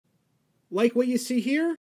Like what you see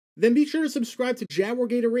here? Then be sure to subscribe to Jaguar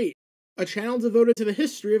Gator 8, a channel devoted to the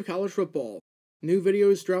history of college football. New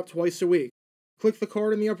videos drop twice a week. Click the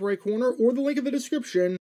card in the upper right corner or the link in the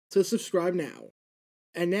description to subscribe now.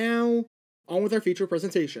 And now, on with our feature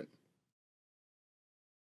presentation.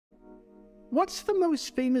 What's the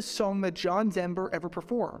most famous song that John Denver ever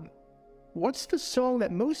performed? What's the song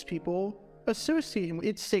that most people associate with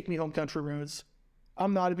It's Take Me Home Country Roads?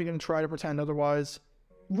 I'm not even going to try to pretend otherwise.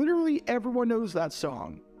 Literally everyone knows that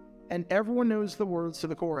song, and everyone knows the words to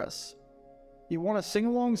the chorus. You want a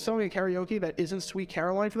sing-along song at karaoke that isn't Sweet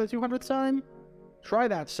Caroline for the 200th time? Try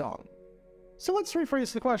that song. So let's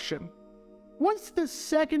rephrase the question. What's the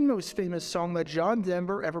second most famous song that John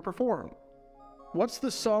Denver ever performed? What's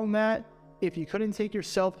the song that, if you couldn't take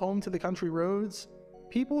yourself home to the country roads,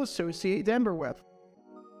 people associate Denver with?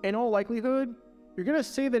 In all likelihood, you're going to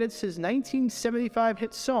say that it's his 1975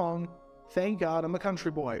 hit song, Thank God I'm a Country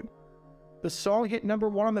Boy. The song hit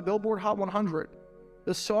 #1 on the Billboard Hot 100.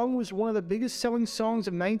 The song was one of the biggest selling songs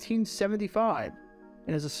of 1975,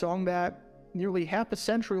 and is a song that, nearly half a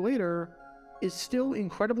century later, is still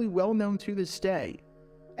incredibly well known to this day,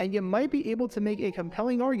 and you might be able to make a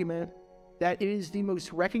compelling argument that it is the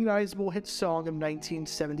most recognizable hit song of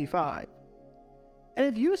 1975. And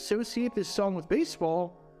if you associate this song with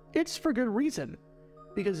baseball, it's for good reason,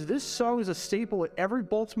 because this song is a staple at every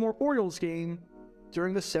Baltimore Orioles game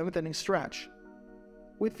during the 7th inning stretch.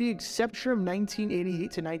 With the exception of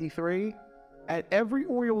 1988 to 93, at every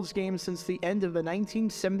Orioles game since the end of the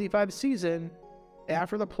 1975 season,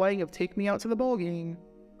 after the playing of Take Me Out to the Ballgame,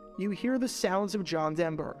 you hear the sounds of John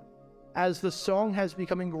Denver, as the song has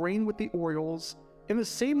become ingrained with the Orioles in the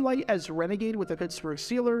same light as Renegade with the Pittsburgh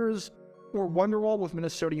Steelers, or Wonderwall with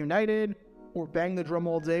Minnesota United, or Bang the Drum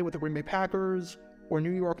All Day with the Green Bay Packers, or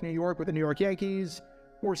New York, New York with the New York Yankees,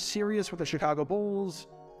 or Sirius with the Chicago Bulls,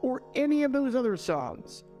 or any of those other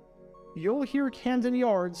songs. You'll hear Camden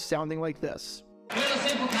Yards sounding like this.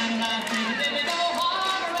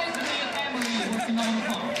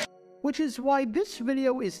 Which is why this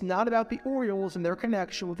video is not about the Orioles and their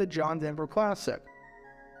connection with the John Denver Classic.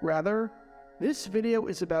 Rather, this video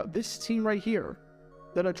is about this team right here,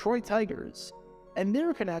 the Detroit Tigers, and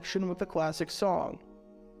their connection with the classic song.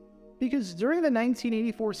 Because during the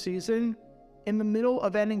 1984 season, in the middle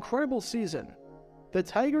of an incredible season, the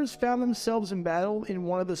Tigers found themselves embattled in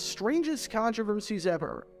one of the strangest controversies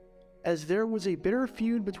ever, as there was a bitter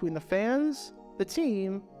feud between the fans, the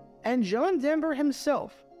team, and John Denver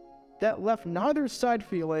himself that left neither side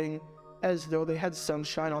feeling as though they had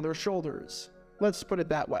sunshine on their shoulders. Let's put it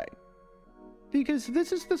that way. Because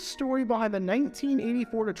this is the story behind the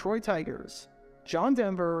 1984 Detroit Tigers, John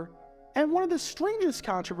Denver, and one of the strangest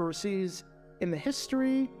controversies in the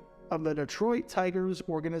history of the Detroit Tigers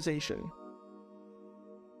organization.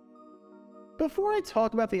 Before I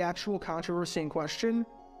talk about the actual controversy in question,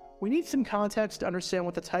 we need some context to understand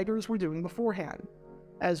what the Tigers were doing beforehand,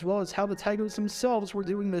 as well as how the Tigers themselves were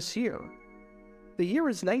doing this year. The year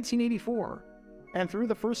is 1984, and through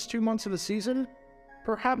the first 2 months of the season,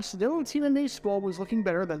 perhaps no team in baseball was looking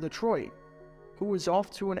better than Detroit, who was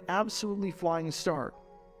off to an absolutely flying start.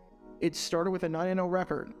 It started with a 9-0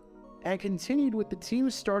 record, and continued with the team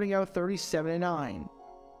starting out 37-9,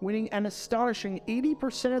 winning an astonishing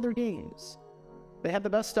 80% of their games. They had the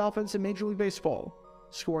best offense in Major League Baseball,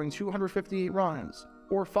 scoring 258 runs,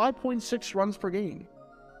 or 5.6 runs per game,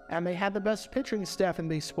 and they had the best pitching staff in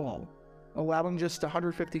baseball, allowing just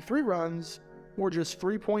 153 runs, or just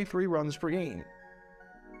 3.3 runs per game.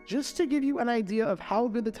 Just to give you an idea of how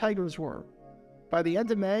good the Tigers were, by the end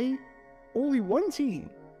of May, only one team,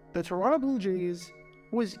 the Toronto Blue Jays,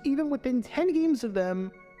 was even within 10 games of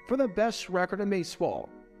them for the best record in baseball.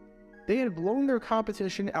 They had blown their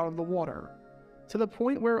competition out of the water, to the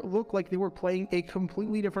point where it looked like they were playing a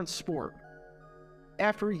completely different sport.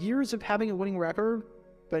 After years of having a winning record,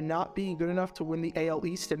 but not being good enough to win the AL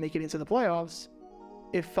East and make it into the playoffs,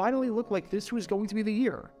 it finally looked like this was going to be the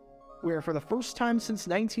year, where for the first time since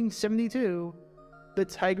 1972, the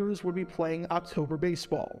Tigers would be playing October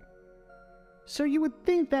baseball. So you would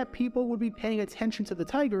think that people would be paying attention to the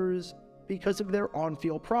Tigers because of their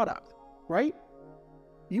on-field product, right?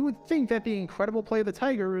 You would think that the incredible play of the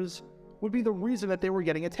Tigers would be the reason that they were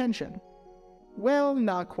getting attention. Well,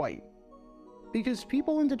 not quite. Because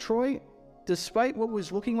people in Detroit, despite what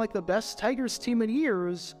was looking like the best Tigers team in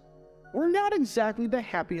years, were not exactly the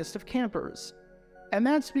happiest of campers. And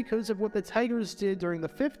that's because of what the Tigers did during the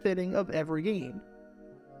 5th inning of every game.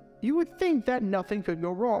 You would think that nothing could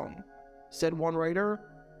go wrong, said one writer.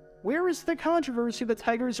 Where is the controversy the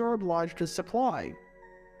Tigers are obliged to supply?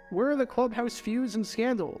 Where are the clubhouse feuds and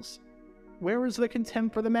scandals? Where is the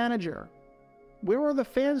contempt for the manager? Where are the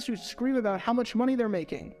fans who scream about how much money they're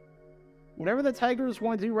making? Whatever the Tigers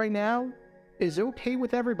want to do right now is okay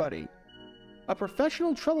with everybody. A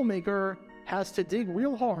professional troublemaker has to dig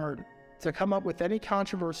real hard to come up with any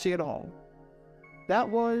controversy at all. That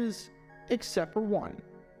was, except for one,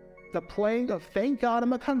 the playing of Thank God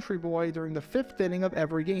I'm a Country Boy during the 5th inning of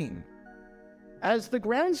every game. As the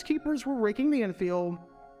groundskeepers were raking the infield,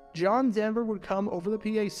 John Denver would come over the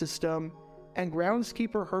PA system, and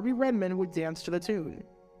groundskeeper Herbie Redmond would dance to the tune.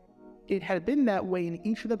 It had been that way in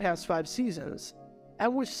each of the past 5 seasons,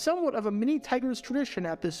 and was somewhat of a mini Tigers tradition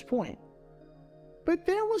at this point. But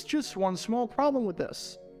there was just one small problem with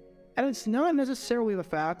this, and it's not necessarily the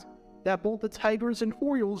fact that both the Tigers and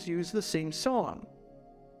Orioles use the same song.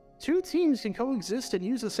 2 teams can coexist and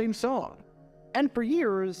use the same song, and for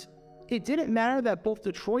years, it didn't matter that both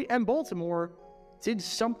Detroit and Baltimore did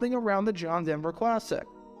something around the John Denver Classic.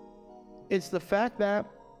 It's the fact that,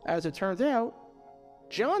 as it turns out,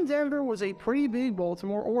 John Denver was a pretty big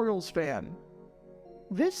Baltimore Orioles fan.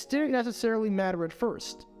 This didn't necessarily matter at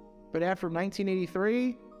first, but after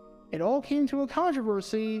 1983, it all came to a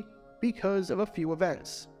controversy because of a few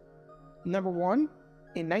events. Number 1,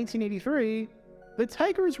 in 1983, the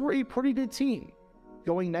Tigers were a pretty good team,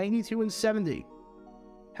 going 92-70.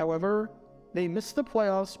 However, they missed the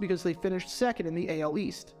playoffs because they finished second in the AL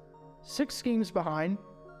East, 6 games behind,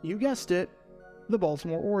 you guessed it, the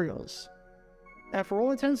Baltimore Orioles. And for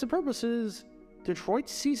all intents and purposes,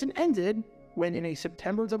 Detroit's season ended when, in a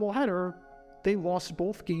September doubleheader, they lost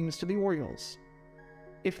both games to the Orioles.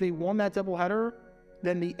 If they won that doubleheader,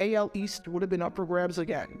 then the AL East would have been up for grabs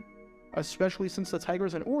again, especially since the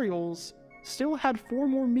Tigers and Orioles still had 4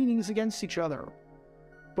 more meetings against each other.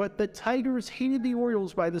 But the Tigers hated the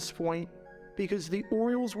Orioles by this point because the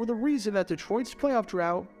Orioles were the reason that Detroit's playoff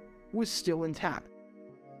drought was still intact.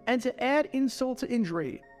 And to add insult to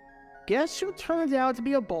injury, guess who turned out to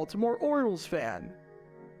be a Baltimore Orioles fan?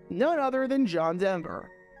 None other than John Denver.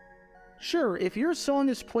 Sure, if your song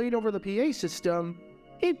is played over the PA system,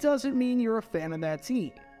 it doesn't mean you're a fan of that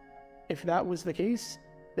team. If that was the case,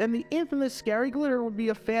 then the infamous Gary Glitter would be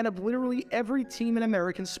a fan of literally every team in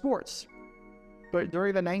American sports. But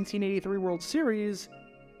during the 1983 World Series,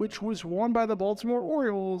 which was won by the Baltimore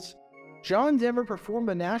Orioles, John Denver performed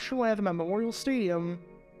the national anthem at Memorial Stadium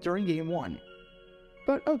during Game 1.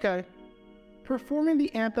 But okay, performing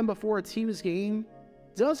the anthem before a team's game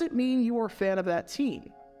doesn't mean you are a fan of that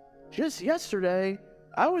team. Just yesterday,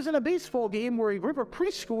 I was in a baseball game where a group of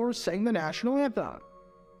preschoolers sang the national anthem.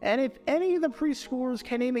 And if any of the preschoolers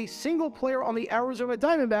can name a single player on the Arizona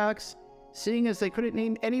Diamondbacks, seeing as they couldn't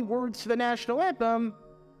name any words to the national anthem,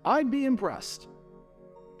 I'd be impressed.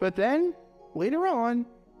 But then, later on,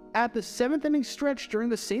 at the 7th inning stretch during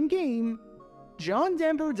the same game, John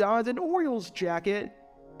Denver donned an Orioles jacket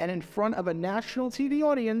and in front of a national TV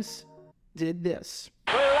audience, did this.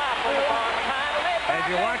 As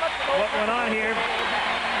you watch what went on here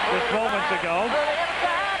just moments ago,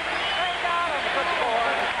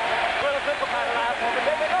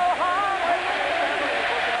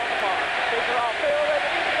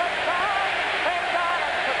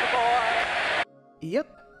 Yep.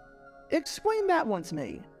 Explain that one to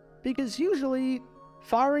me, because usually,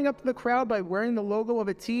 firing up the crowd by wearing the logo of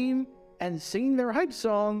a team and singing their hype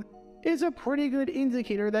song is a pretty good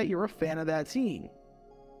indicator that you're a fan of that team.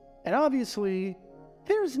 And obviously,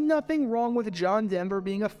 there's nothing wrong with John Denver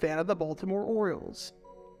being a fan of the Baltimore Orioles,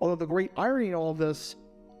 although the great irony in all of this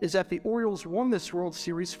is that the Orioles won this World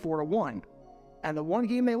Series 4-1, and the one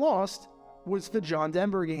game they lost was the John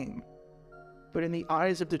Denver game. But in the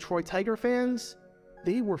eyes of Detroit Tiger fans,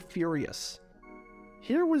 they were furious.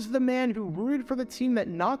 Here was the man who rooted for the team that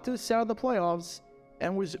knocked us out of the playoffs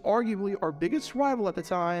and was arguably our biggest rival at the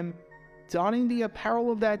time, donning the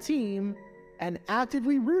apparel of that team and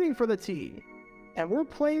actively rooting for the team. And we're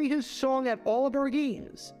playing his song at all of our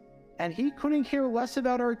games, and he couldn't care less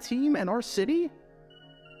about our team and our city?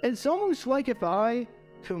 It's almost like if I,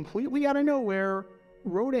 completely out of nowhere,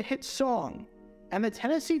 wrote a hit song, and the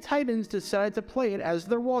Tennessee Titans decided to play it as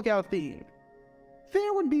their walkout theme.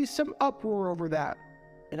 There would be some uproar over that,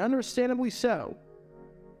 and understandably so.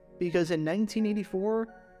 Because in 1984,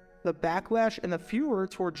 the backlash and the furor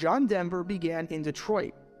toward John Denver began in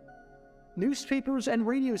Detroit. Newspapers and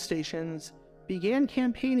radio stations began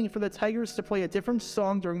campaigning for the Tigers to play a different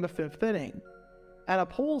song during the 5th inning, and a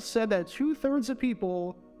poll said that 2/3 of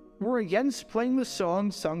people were against playing the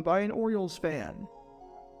song sung by an Orioles fan.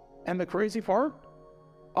 And the crazy part?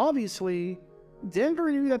 Obviously,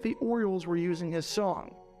 Denver knew that the Orioles were using his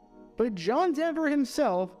song, but John Denver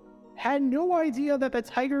himself had no idea that the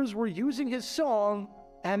Tigers were using his song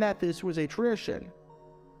and that this was a tradition.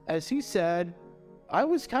 As he said, I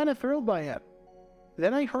was kind of thrilled by it.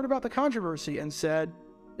 Then I heard about the controversy and said,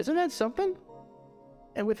 isn't that something?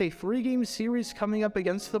 And with a 3-game series coming up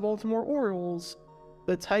against the Baltimore Orioles,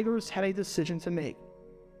 the Tigers had a decision to make.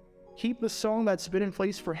 Keep the song that's been in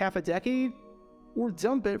place for half a decade, or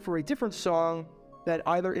dump it for a different song that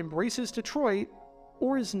either embraces Detroit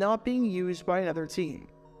or is not being used by another team.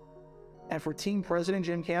 And for team president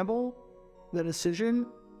Jim Campbell, the decision,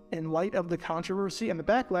 in light of the controversy and the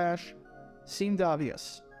backlash, seemed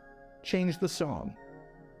obvious. Change the song.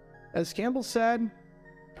 As Campbell said,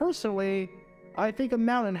 personally, I think a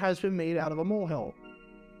mountain has been made out of a molehill.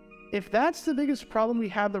 If that's the biggest problem we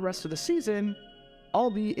have the rest of the season, I'll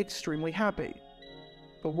be extremely happy.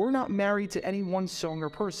 But we're not married to any one song or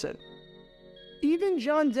person. Even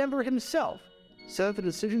John Denver himself said that the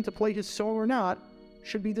decision to play his song or not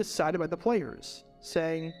should be decided by the players,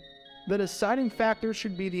 saying, the deciding factor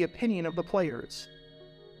should be the opinion of the players.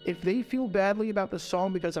 If they feel badly about the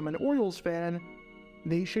song because I'm an Orioles fan,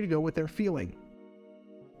 they should go with their feeling.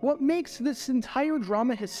 What makes this entire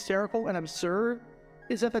drama hysterical and absurd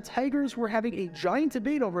is that the Tigers were having a giant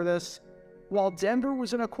debate over this, while Denver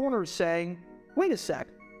was in a corner saying, wait a sec,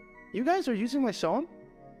 you guys are using my song?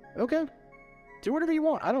 Okay, do whatever you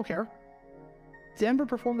want, I don't care. Denver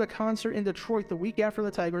performed a concert in Detroit the week after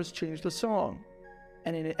the Tigers changed the song,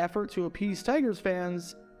 and in an effort to appease Tigers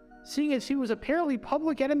fans, seeing as he was apparently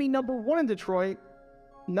public enemy #1 in Detroit,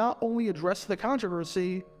 not only addressed the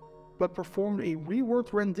controversy, but performed a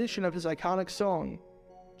reworked rendition of his iconic song,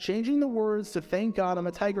 changing the words to Thank God I'm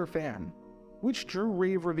a Tiger Fan, which drew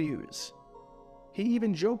rave reviews. He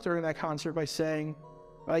even joked during that concert by saying,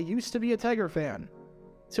 I used to be a Tiger fan,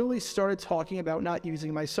 till they started talking about not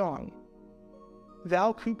using my song.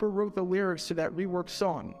 Val Cooper wrote the lyrics to that reworked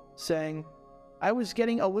song, saying, I was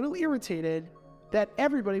getting a little irritated that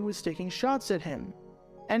everybody was taking shots at him,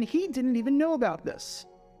 and he didn't even know about this.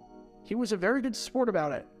 He was a very good sport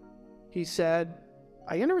about it. He said,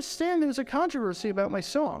 I understand there's a controversy about my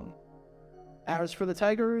song. As for the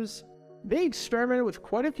Tigers, they experimented with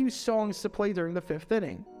quite a few songs to play during the 5th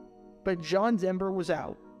inning, but John Denver was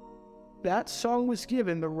out. That song was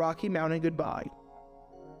given the Rocky Mountain Goodbye.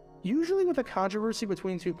 Usually with a controversy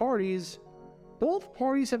between two parties, both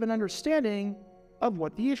parties have an understanding of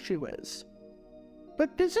what the issue is.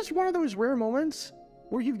 But this is one of those rare moments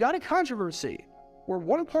where you've got a controversy, where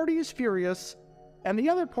one party is furious, and the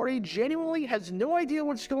other party genuinely has no idea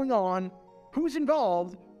what's going on, who's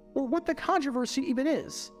involved, or what the controversy even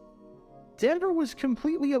is. Denver was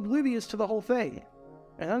completely oblivious to the whole thing,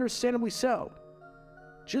 and understandably so.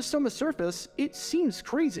 Just on the surface, it seems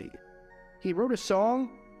crazy. He wrote a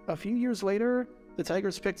song, a few years later, the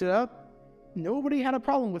Tigers picked it up, nobody had a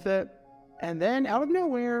problem with it, and then out of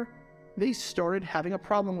nowhere, they started having a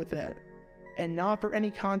problem with it. And not for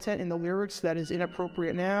any content in the lyrics that is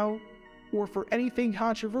inappropriate now, or for anything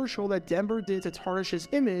controversial that Denver did to tarnish his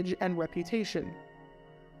image and reputation.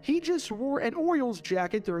 He just wore an Orioles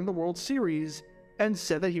jacket during the World Series and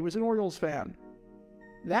said that he was an Orioles fan.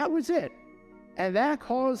 That was it, and that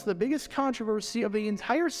caused the biggest controversy of the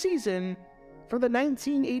entire season for the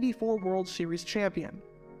 1984 World Series champion.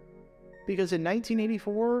 Because in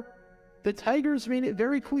 1984, the Tigers made it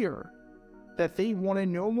very clear that they wanted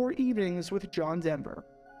no more evenings with John Denver.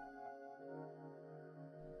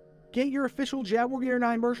 Get your official Jaguar Gear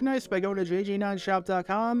 9 merchandise by going to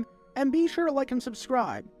jj9shop.com, and be sure to like and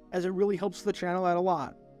subscribe, as it really helps the channel out a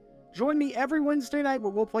lot. Join me every Wednesday night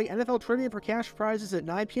where we'll play NFL Trivia for cash prizes at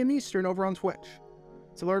 9 p.m. Eastern over on Twitch.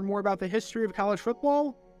 To learn more about the history of college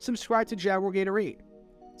football, subscribe to Jaguar Gator 8.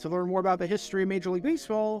 To learn more about the history of Major League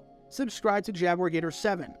Baseball, subscribe to Jaguar Gator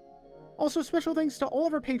 7. Also, special thanks to all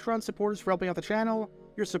of our Patreon supporters for helping out the channel.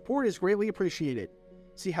 Your support is greatly appreciated.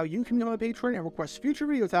 See how you can become a patron and request future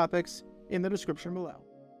video topics in the description below.